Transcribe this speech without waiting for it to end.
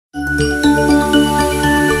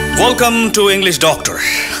Welcome to English doctor.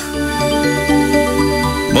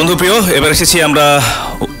 বন্ধু প্রিয়, এবার এসেছি আমরা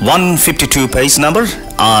 152 পেজ নাম্বার,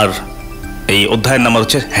 আর এই অধ্যায়ের নাম্বার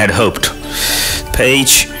হচ্ছে had hopped, page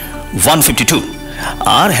 152।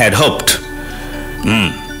 R had hopped,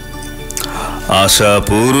 আশা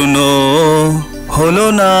পূর্ণ হলো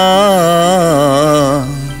না,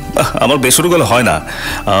 আমার বেসুরু গলা হয় না,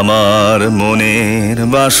 আমার মনের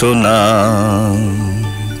বাসনা।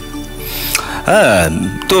 হ্যাঁ,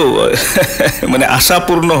 তো মানে আশা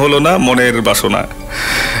পূর্ণ হলো না, মনের বাসনা।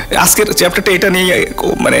 আজকের চ্যাপ্টারটা এটা নিয়ে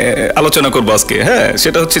মানে আলোচনা করবো আজকে। হ্যাঁ,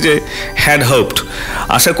 সেটা হচ্ছে যে হ্যাড হোপড,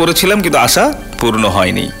 আশা করেছিলাম কিন্তু আশা পূর্ণ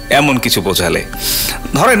হয়নি, এমন কিছু বোঝালে।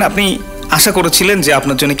 ধরেন আপনি আশা করেছিলেন যে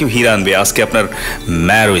আপনার জন্য কেউ হীরা আনবে, আজকে আপনার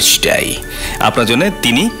ম্যারেজ ডে, আপনার জন্য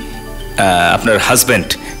তিনি আপনার হাজব্যান্ড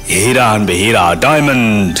হীরা আনবে, হীরা,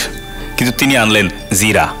 ডায়মন্ড, কিন্তু তিনি আনলেন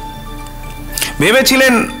জিরা।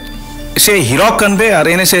 ভেবেছিলেন সে হিরক আনবে আর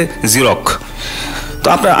এনে সে জিরক, তো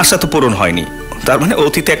আপনার আশা তো পূরণ হয়নি। তার মানে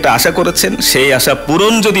অতীতে একটা আশা করেছেন, সেই আশা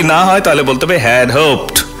পূরণ যদি না হয় তাহলে বলতে হবে had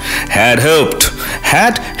hopped, had hopped,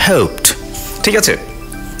 had hopped. ঠিক আছে,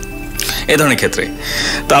 এ ধরনের ক্ষেত্রে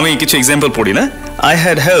তো আমি কিছু এক্সাম্পল পড়ি না। I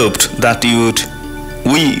had hopped that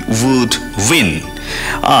we would win.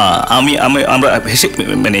 আমরা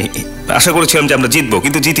মানে আশা করেছিলাম যে আমরা জিতবো,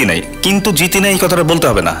 কিন্তু জিতি নাই। কিন্তু জিতি নাই কথাটা বলতে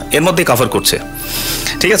হবে না, এর মধ্যেই কভার করছে।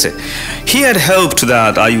 ঠিক আছে, he had hopped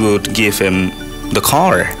that I would give him the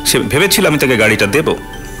car. সে ভেবেছিল আমি তাকে গাড়িটা দেব।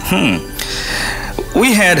 We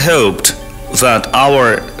had hopped that our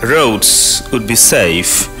Rhodes would be safe.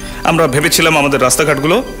 আমরা ভেবেছিলাম আমাদের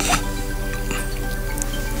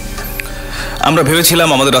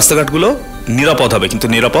রাস্তাঘাটগুলো নিরাপদ হবে, কিন্তু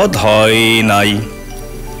নিরাপদ হয় নাই,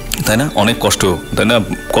 তাই না? অনেক কষ্ট, তাই না?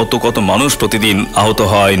 কত কত মানুষ প্রতিদিন আহত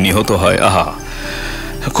হয়, নিহত হয়। আহা,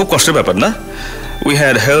 খুব কষ্টের ব্যাপার না? We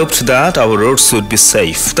had hopped that our Rhodes would be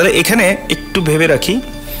safe. তাহলে এখানে একটু ভেবে রাখি,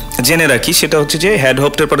 জেনে রাখি, সেটা হচ্ছে যে হ্যাড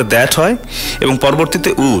হোপডের পরে দ্যাট হয় এবং পরবর্তীতে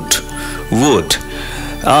উড।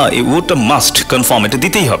 এই উডটা মাস্ট কনফার্ম, এটা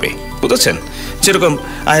দিতেই হবে, বুঝেছেন? যেরকম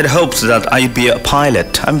I had hopped that I would be a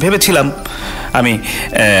pilot. আমি ভেবেছিলাম আমি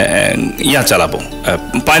চালাবো,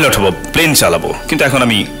 পাইলট হব, প্লেন চালাবো, কিন্তু এখন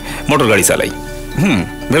আমি মোটর গাড়ি চালাই।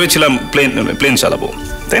 ভেবেছিলাম প্লেন চালাবো,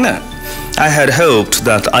 তাই না? I had hoped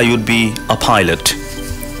that I would be a pilot.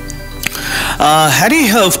 Had you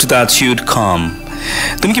hoped that she would come?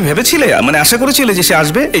 তুমি কি ভেবেছিলে, মানে আশা করেছিলে যে সে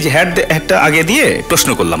আসবে? এই যে হ্যাড একটা আগে দিয়ে প্রশ্ন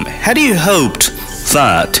করলাম, had you hoped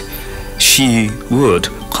that she would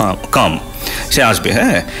come? সে আসবে,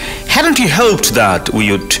 হ্যাঁ। hadn't you hoped that we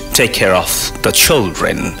would take care of the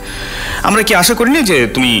children? আমরা কি আশা করিনি যে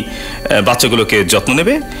তুমি বাচ্চাগুলোকে যত্ন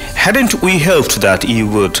নেবে? hadn't we hoped that you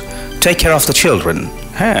would take care of the children?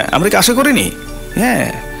 হ্যাঁ, আমরা কি আশা করিনি, হ্যাঁ,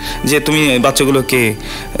 যে তুমি বাচ্চাগুলোকে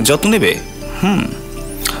যত্ন নেবে?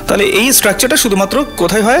 তাহলে এই স্ট্রাকচারটা শুধুমাত্র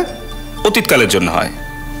কোথায় হয়? অতীতকালের জন্য হয়,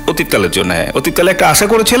 অতীতকালের জন্য। হ্যাঁ, অতীতকালে একটা আশা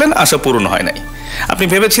করেছিলেন, আশা পূরণ হয় নাই। আপনি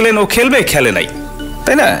ভেবেছিলেন ও খেলবে, খেলে নাই,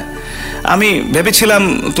 তাই না? আমি ভেবেছিলাম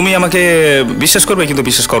তুমি আমাকে বিশ্বাস করবে, কিন্তু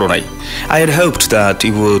বিশ্বাস করো নাই। I had hopped that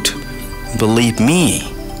you would believe me.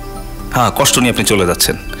 হ্যাঁ, কষ্ট নিয়ে আপনি চলে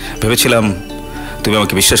যাচ্ছেন, ভেবেছিলাম তুমি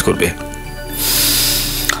আমাকে বিশ্বাস করবে।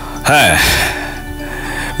 হ্যাঁ,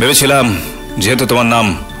 ভেবেছিলাম যেহেতু তোমার নাম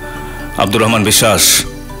আব্দুর রহমান বিশ্বাস,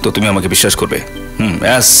 তো তুমি আমাকে বিশ্বাস করবে।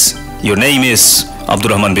 As your name is Abdur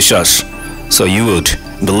Rahman বিশ্বাস, so you would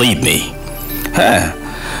believe me. হ্যাঁ,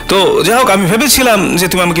 তো যাই হোক, আমি ভেবেছিলাম যে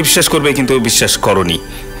তুমি আমাকে বিশ্বাস করবে, কিন্তু বিশ্বাস করনি।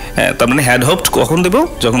 হ্যাঁ, তার মানে হ্যাড হোপড কখন দেব?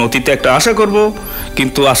 যখন অতীতে একটা আশা করব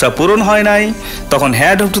কিন্তু আশা পূরণ হয় নাই, তখন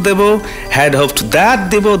had hopped Dev. Had hopped that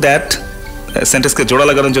Dev, that সেন্টেন্সকে জোড়া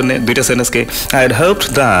লাগানোর জন্য, দুইটা সেন্টেন্সকে। I had hopped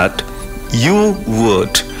that you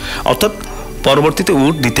would, অর্থাৎ পরবর্তীতে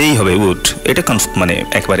উড দিতেই হবে। উড এটা মানে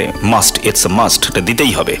একবারে মাস্ট, ইটস আ মাস্ট, এটা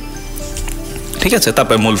দিতেই হবে। ঠিক আছে,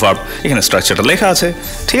 তারপরে মূল ভার্ব, এখানে স্ট্রাকচারটা লেখা আছে।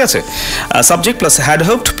 ঠিক আছে, subject plus had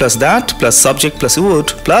hopped plus that plus subject plus would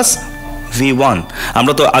plus V1।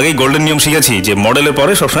 আমরা তো আগেই গোল্ডেন নিয়ম শিখেছি যে মডেলের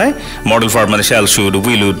পরে সবসময় মডেল ভার্ব মানে shall, should,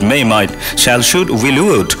 will, would, May, mite. Shall, should, will,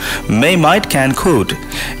 would, May, mite, can, could,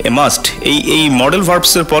 a must. এই মডেল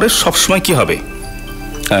ভার্বসের পরে সবসময় কি হবে?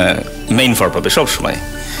 মেইন ভার্ব হবে সবসময়,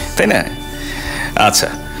 তাই না? আচ্ছা,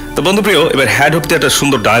 তো বন্ধু প্রিয়, এবার হ্যাড হোপড দিয়ে একটা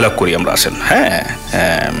সুন্দর ডায়লগ করি আমরা, আসেন। হ্যাঁ,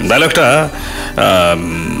 ডায়লগটা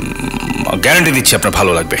গ্যারান্টি দিচ্ছি আপনার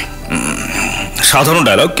ভালো লাগবে। সাধারণ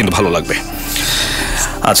ডায়লগ, কিন্তু ভালো লাগবে।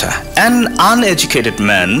 আচ্ছা, an uneducated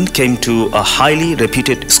man came to a highly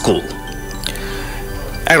reputed school.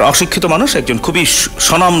 এক অশিক্ষিত মানুষ একজন খুবই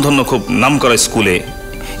স্বনামধন্য, খুব নামকরা স্কুলে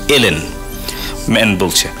এলেন। ম্যান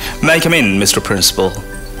বলছে, may I come in, Mr. Principal?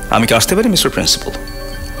 আমি কি আসতে পারি, মিস্টার প্রিন্সিপাল?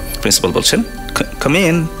 প্রিন্সিপাল বলছেন, come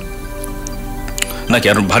in, নাকি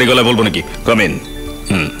আর ভারী গলায় বলবো নাকি? Come in.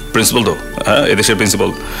 প্রিন্সিপাল তো, হ্যাঁ এদেশের প্রিন্সিপাল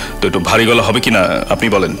তো, একটু ভারী গলা হবে কি না আপনি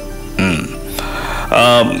বলেন।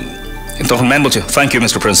 তখন ম্যান বলছে, thank you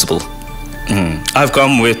mister principal, I have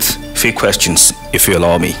come with few questions if you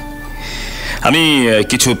allow me. আমি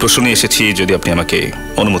কিছু প্রশ্ন নিয়ে এসেছি, যদি আপনি আমাকে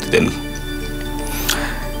অনুমতি দেন।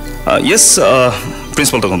 ইয়েস,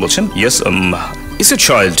 প্রিন্সিপাল তখন বলছেন, yes, is a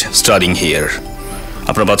child studying here?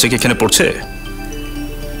 আপনার বাচ্চা কি এখানে পড়ছে?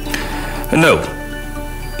 নো,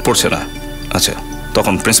 পড়ছে না। আচ্ছা,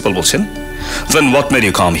 তখন প্রিন্সিপাল বলছেন, দেন what made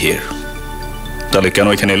you come here? তাহলে কেন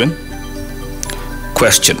এখানে এলেন?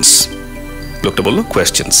 কোয়েশ্চেন্স। লোকটা বললো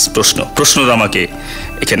কোয়েশ্চেন্স, প্রশ্নরা আমাকে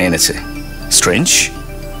এখানে এনেছে। Strange.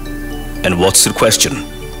 And what's your question?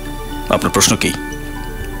 আপনার প্রশ্ন কি?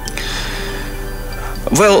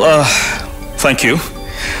 Well, thank you,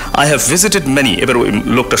 I have visited many, এবার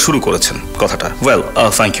লোকটা শুরু করেছেন কথাটা, well,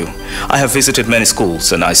 thank you, I have visited many schools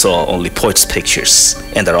and I saw only poets' pictures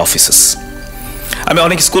in their offices. আমি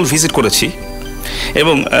অনেক স্কুল ভিজিট করেছি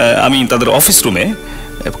এবং আমি তাদের অফিস রুমে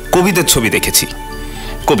কবিদের ছবি দেখেছি,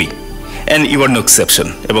 কবি, and you are no exception,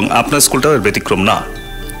 এবং আপনার স্কুলটাও ব্যতিক্রম না।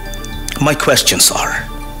 My questions are,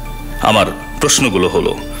 আমার প্রশ্নগুলো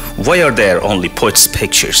হলো, why are there only poets'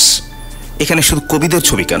 pictures? এখানে শুধু কবিদের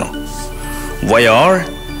ছবি কেন? Why are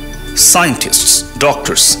scientists,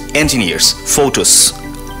 doctors, engineers, photos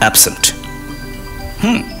absent?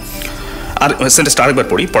 আর সেন্টেন্সটা আরেকবার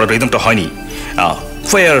পড়ি, পড়ার রিদমটা হয়নি।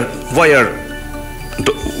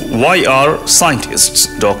 Why are scientists,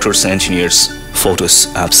 doctors, engineers, photos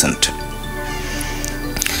absent?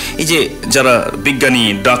 এই যে যারা বিজ্ঞানী,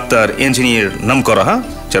 ডাক্তার, ইঞ্জিনিয়ার নাম করা,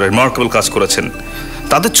 যারা রিমার্কেবল কাজ করেছেন,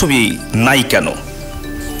 তাদের ছবি নাই কেন?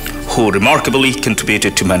 Who remarkably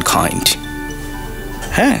contributed to mankind?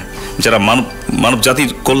 হ্যাঁ, যারা মানব জাতির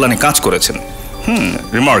কল্যাণে কাজ করেছেন,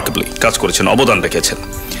 রিমার্কেবলি কাজ করেছেন, অবদান রেখেছেন।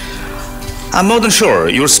 I'm more than sure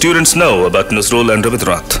your students know about Nazrul and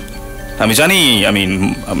Rabindranath. আমি জানি, আমি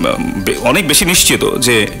অনেক বেশি নিশ্চিত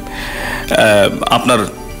যে আপনার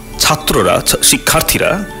ছাত্ররা,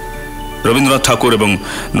 শিক্ষার্থীরা রবীন্দ্রনাথ ঠাকুর এবং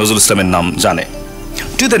নজরুল ইসলামের নাম জানে।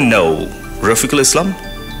 Do they know Rafiqul Islam,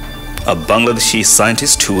 a Bangladeshi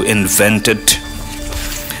scientist who invented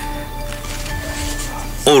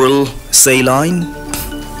oral saline?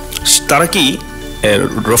 তারা কি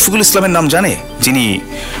রফিকুল ইসলামের নাম জানে, যিনি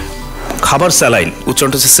খাবার স্যালাইন,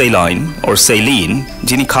 উচ্চারণটা হচ্ছে সেইলাইন ওর সেইলিন,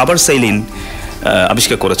 যিনি খাবার সেইলিন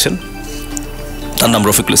আবিষ্কার করেছেন, তার নাম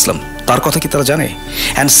রফিকুল ইসলাম। তার কথা কি তারা জানে?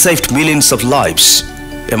 And saved millions of lives,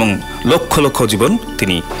 এবং লক্ষ লক্ষ জীবন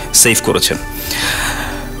তিনি সেভ করেছেন।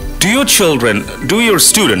 Do your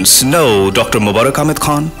students know Dr. Mubarak Ahmed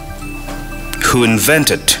Khan, who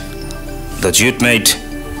invented the jute-made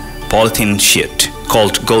polythene sheet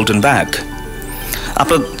called golden bag?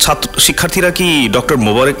 আপনার শিক্ষার্থীরা কি ডক্টর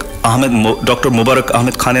মুবারক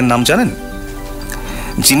আহমেদ খানের নাম জানেন,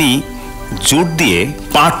 যিনি জুট দিয়ে,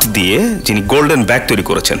 পাট দিয়ে যিনি গোল্ডেন ব্যাগ তৈরি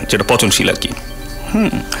করেছেন, যেটা পচনশীল আর কি।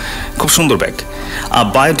 খুব সুন্দর ব্যাগ, a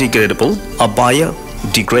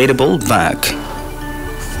biodegradable bag।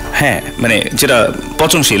 হ্যাঁ, মানে যেটা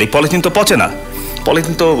পচনশীল। এই পলিথিন তো পচে না,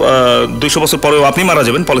 পলিথিন তো 200 বছর পরেও আপনি মারা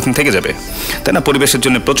যাবেন, পলিথিন থেকে যাবে, তাই না? পরিবেশের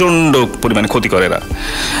জন্য প্রচণ্ড পরিমাণে ক্ষতি করে এরা।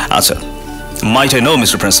 আচ্ছা, might I know,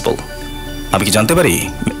 Mr. Principal, আমি কি জানতে পারি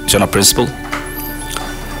জনাব প্রিন্সিপাল,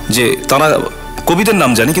 যে তারা কবিদের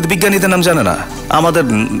নাম জানে কিন্তু বিজ্ঞানীদের নাম জানে না, আমাদের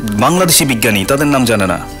বাংলাদেশি বিজ্ঞানী তাদের নাম জানে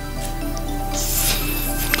না।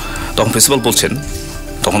 তখন প্রিন্সিপাল বলছেন,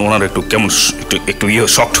 তখন ওনার একটু কেমন একটু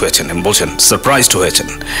শকড হয়েছেন, বলছেন সারপ্রাইজড হয়েছেন।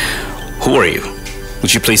 Who are you?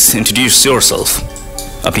 Would you please introduce yourself?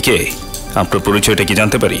 আপনি কে? আপনার পরিচয়টা কি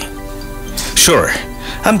জানতে পারি? Sure,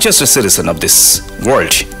 I'm just a citizen of this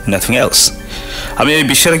world, nothing else. আমি এই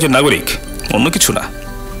বিশ্বের একজন নাগরিক, অন্য কিছু না।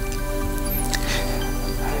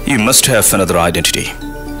 You must have another identity,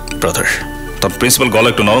 brother. তখন প্রিন্সিপাল গলা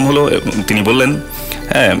একটু নরম হলো, তিনি বললেন,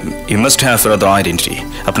 হ্যাঁ, you must have another identity.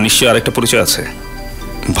 আপনার নিশ্চয়ই আরেকটা পরিচয় আছে।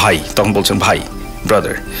 ভাই, তখন বলছেন ভাই,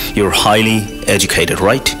 brother, you're highly educated,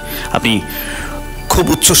 right? আপনি খুব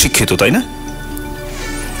উচ্চ শিক্ষিত, তাই না?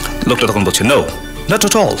 লোকটা তখন বলছে, no, not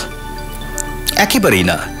at all. একেবারেই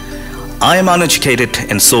না। I am uneducated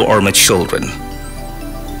and so are my children.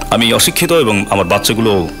 আমি অশিক্ষিত এবং আমার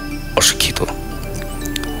বাচ্চাগুলো অশিক্ষিত।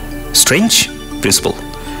 Strange, principal.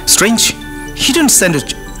 Strange? You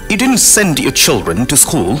didn't send your children to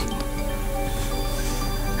school.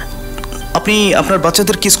 আপনি আপনার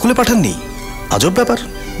বাচ্চাদের কি স্কুলে পাঠাননি? আজব ব্যাপার।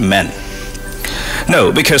 Man. No,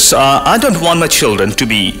 because I don't want my children to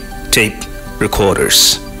be tape recorders.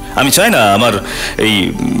 আমি চাই না আমার এই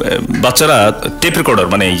বাচ্চারা টেপ রেকর্ডার,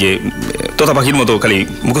 মানে এই যে তোতা পাখির মতো খালি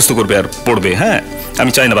মুখস্থ করবে আর পড়বে। হ্যাঁ,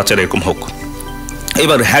 আমি চাই না বাচ্চারা এরকম হোক।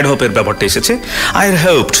 এবার হ্যাড হোপের ব্যাপারটা এসেছে। I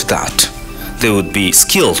hopped that they would be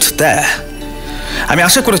skilled there. আমি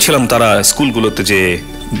আশা করেছিলাম তারা স্কুলগুলোতে যে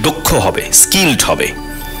দক্ষ হবে, স্কিলড হবে।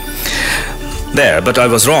 দ্যার বাট আই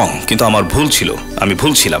ওয়াজ রং। কিন্তু আমার ভুল ছিল, আমি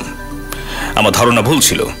ভুল ছিলাম, আমার ধারণা ভুল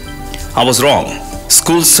ছিল। I was wrong.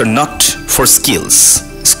 Schools are not for skills.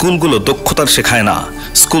 স্কুলগুলো দক্ষতার শেখায় না।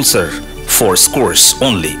 Schools R for scores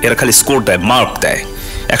only. এরা খালি স্কোর দেয়, মার্ক দেয়।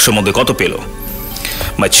 100 মধ্যে কত পেল?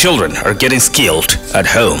 My children are getting skilled at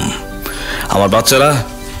home. আমার বাচ্চারা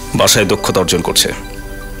বাসায় দক্ষতা অর্জন করছে।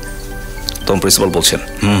 তখন প্রিন্সিপাল বলছেন,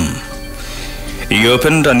 you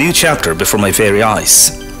opened a new chapter before my very আইস।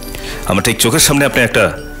 আমার ঠিক চোখের সামনে আপনি একটা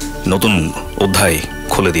নতুন অধ্যায়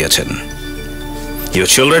খুলে দিয়েছেন। Your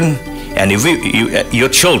children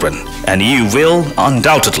and you will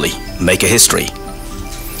undoubtedly make a history.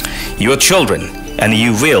 Your children and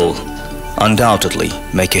you will undoubtedly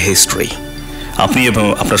make a history. আপনি এবং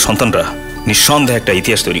আপনার সন্তানরা নিঃসন্দেহে একটা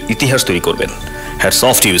ইতিহাস তৈরি করবেন। Hats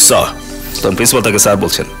off to you, sir. তখন প্রিন্সিপাল তাকে স্যার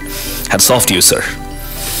বলছেন, hats off to you, sir.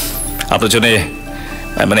 আপনার জন্য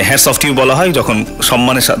মানে হ্যাটস অফ টু ইউ বলা হয় যখন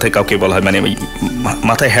সম্মানের সাথে কাউকে বলা হয়, মানে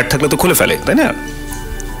মাথায় হ্যাট থাকলে তো খুলে ফেলে, তাই না?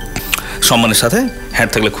 সম্মানের সাথে হ্যাট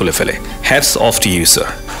থাকলে খুলে ফেলে। Hats off to you sir.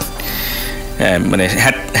 মানে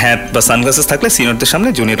হ্যাট বা সানগ্লাসেস থাকলে সিনিয়রদের সামনে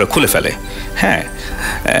জুনিয়ররা খুলে ফেলে। হ্যাঁ,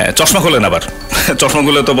 চশমা খোলেন আবার। চশমা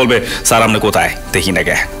খুলে তো বলবে স্যার আপনি কোথায়, দেখি না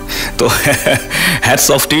কে। তো হ্যাটস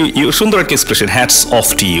অফ টু ইউ সুন্দর একটা expression, hats off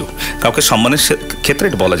to you. কাউকে সম্মানের ক্ষেত্রে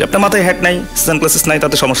এটা বলা যায়। আপনার মাথায় হ্যাট নাই, সানগ্লাসেস নাই,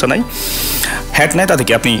 তাতে সমস্যা নাই। হ্যাট নাই, তাতে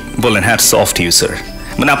কি আপনি বললেন hats off to you sir.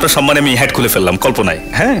 মানে আপনার সম্মানে আমি হ্যাট খুলে ফেললাম কল্পনায়।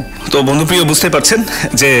 হ্যাঁ, তো বন্ধুপ্রিয় বুঝতে পারছেন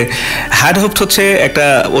যে হ্যাড হোপড হচ্ছে একটা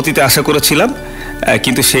অতীতে আশা করেছিলাম,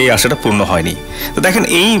 কিন্তু সেই আশাটা পূর্ণ হয়নি। তো দেখেন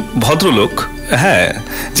এই ভদ্রলোক, হ্যাঁ,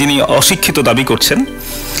 যিনি অশিক্ষিত দাবি করছেন,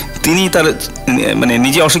 তিনি তার মানে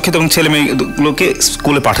নিজে অশিক্ষিত এবং ছেলে মেয়েগুলোকে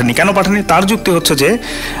স্কুলে পাঠাননি। কেন পাঠাননি? তার যুক্তি হচ্ছে যে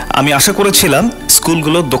আমি আশা করেছিলাম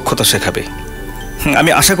স্কুলগুলো দক্ষতা শেখাবে।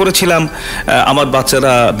 আমি আশা করেছিলাম আমার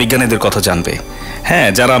বাচ্চারা বিজ্ঞানীদের কথা জানবে, হ্যাঁ,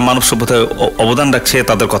 যারা মানব সভ্যতায় অবদান রাখছে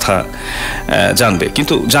তাদের কথা জানবে,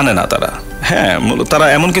 কিন্তু জানে না তারা। হ্যাঁ, তারা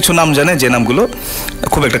এমন কিছু নাম জানে যে নামগুলো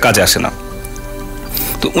খুব একটা কাজে আসে না।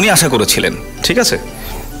 তো উনি আশা করেছিলেন, ঠিক আছে।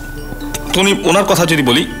 তো উনি ওনার কথা যদি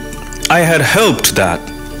বলি, I had hoped that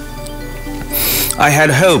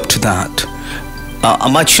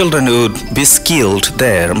my children would be skilled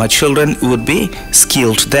there. My children would be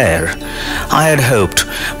skilled there. I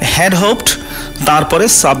had hoped তারপরে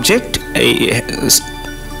সাবজেক্ট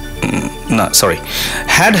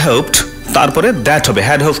had hoped তারপরে দ্যাট হবে।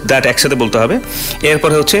 had hoped দ্যাট একসাথে বলতে হবে।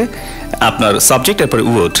 এরপরে হচ্ছে আপনার সাবজেক্ট, এরপরে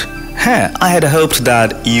would। হ্যাঁ, I had hoped that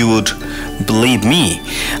you would believe me.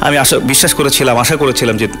 আমি বিশ্বাস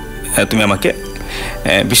করেছিলাম যে তুমি আমাকে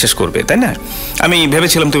বিশ্বাস করবে, তাই না? আমি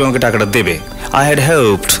ভেবেছিলাম তুমি আমাকে টাকাটা দেবে। I had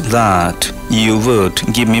hoped that you would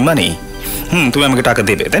give me money. তুমি আমাকে টাকা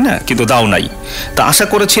দেবে, তাই না? কিন্তু দাও নাই। তা আশা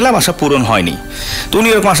করেছিলাম, আশা পূরণ হয়নি। তো উনি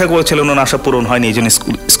এরকম আশা করেছিলেন, ওনার আশা পূরণ হয়নি, এই জন্য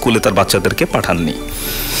স্কুলে তার বাচ্চাদেরকে পাঠাননি।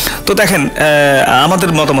 তো দেখেন, আমাদের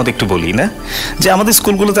মতামত একটু বলি না, যে আমাদের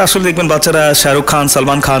স্কুলগুলোতে আসলে দেখবেন বাচ্চারা শাহরুখ খান,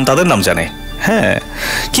 সালমান খান তাদের নাম জানে, হ্যাঁ,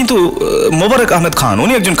 কিন্তু মোবারক আহমেদ খান,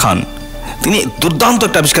 উনি একজন খান, তিনি দুর্দান্ত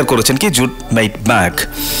একটা আবিষ্কার করেছেন, কি jute made bag,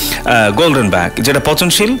 golden bag, যেটা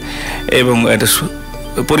পচনশীল এবং এটা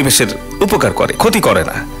পরিবেশের উপকার করে, ক্ষতি করে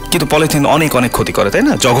না। কিন্তু পলিথিন অনেক অনেক ক্ষতি করে, তাই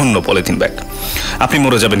না? জঘন্য পলিথিন ব্যাগ। আপনি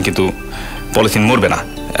মরে যাবেন কিন্তু পলিথিন মরবে না,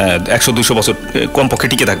 100-200 বছর কমপক্ষে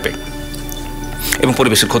টিকে থাকবে এবং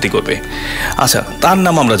পরিবেশের ক্ষতি করবে। আচ্ছা, তার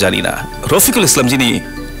নাম আমরা জানি না। রফিকুল ইসলাম, যিনি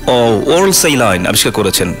ওরাল স্যালাইন আবিষ্কার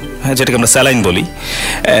করেছেন, হ্যাঁ, যেটাকে আমরা স্যালাইন বলি,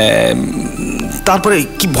 তারপরে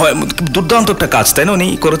কি দুর্দান্ত একটা কাজ, তাই না? উনি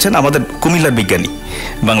করেছেন, আমাদের কুমিল্লার বিজ্ঞানী,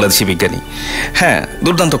 বাংলাদেশি বিজ্ঞানী। হ্যাঁ,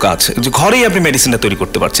 দুর্দান্ত কাজ, যে ঘরেই আপনি মেডিসিনটা তৈরি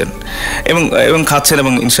করতে পারছেন এবং খাচ্ছেন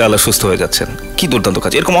এবং ইনশাআল্লাহ সুস্থ হয়ে যাচ্ছেন। কি দুর্দান্ত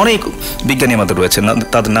কাজ! এরকম অনেক বিজ্ঞানী আমাদের রয়েছেন,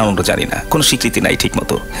 তাদের নাম আমরা জানি না, কোনো স্বীকৃতি নাই ঠিক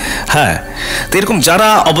মতো। হ্যাঁ, তো এরকম যারা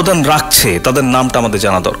অবদান রাখছে তাদের নামটা আমাদের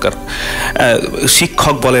জানা দরকার।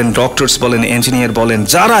 শিক্ষক বলেন, ডক্টরস বলেন, ইঞ্জিনিয়ার বলেন,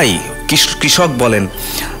 যারাই, কৃষক বলেন,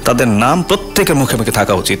 তাদের নাম প্রত্যেকের মুখে মুখে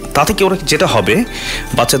থাকা উচিত। তাতে কি ওরা যেটা হবে,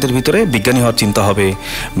 বাচ্চাদের ভিতরে বিজ্ঞানী হওয়ার চিন্তা হবে,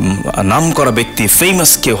 নাম করা ব্যক্তি,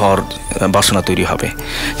 ফেমাস কেউ হওয়ার বাসনা তৈরি হবে।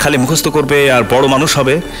 খালি মুখস্থ করবে আর বড় মানুষ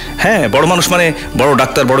হবে। হ্যাঁ, বড় মানুষ মানে বড়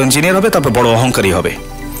ডাক্তার, বড় ইঞ্জিনিয়ার হবে, তারপর বড় অহংকারী হবে,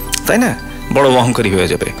 তাই না? বড় অহংকারী হয়ে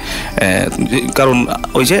যাবে। কারণ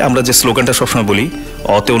ওই যে আমরা যে স্লোগানটা সবসময় বলি,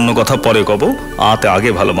 অতে অন্য কথা পরে কব, আতে আগে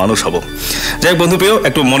ভালো মানুষ হব। যাই হোক বন্ধুপ্রিয়,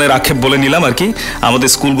 একটু মনের আক্ষেপ বলে নিলাম আর কি। আমাদের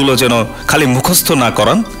স্কুলগুলো যেন খালি মুখস্থ না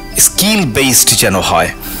করান, স্কিল বেসড যেন হয়।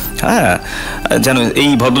 হ্যাঁ, যেন এই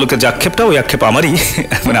ভদ্রলোকের যে আক্ষেপটা, ওই আক্ষেপ আমারই,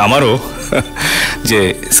 মানে আমারও, যে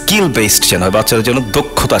স্কিল বেসড যেন বাচ্চারা যেন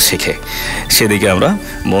দক্ষতা শেখে, সেদিকে আমরা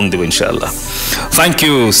মন দেব ইনশাআল্লাহ। Thank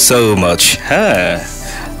you so much. হ্যাঁ,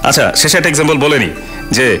 আচ্ছা, শেষে একটা এক্সাম্পল বলে নি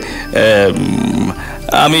যে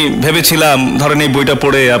আমি ভেবেছিলাম, ধরেন এই বইটা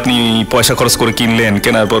পড়ে আপনি পয়সা খরচ করে কিনলেন,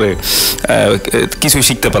 কেনার পরে কিছুই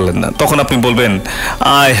শিখতে পারলেন না, তখন আপনি বলবেন,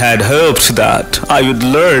 I had hopped that I would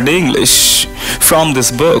learn English from this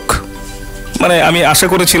book. মানে আমি আশা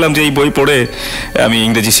করেছিলাম যে এই বই পড়ে আমি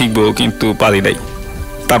ইংরেজি শিখবো, কিন্তু পারি নাই।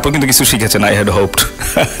 তারপর কিন্তু কিছু শিখেছেন, আই হ্যাড হোপড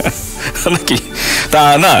নাকি? তা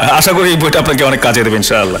না, আশা করি এই বইটা আপনাকে অনেক কাজে দেবে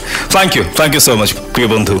ইনশাআল্লাহ। থ্যাংক ইউ সো মাচ প্রিয়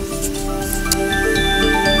বন্ধু।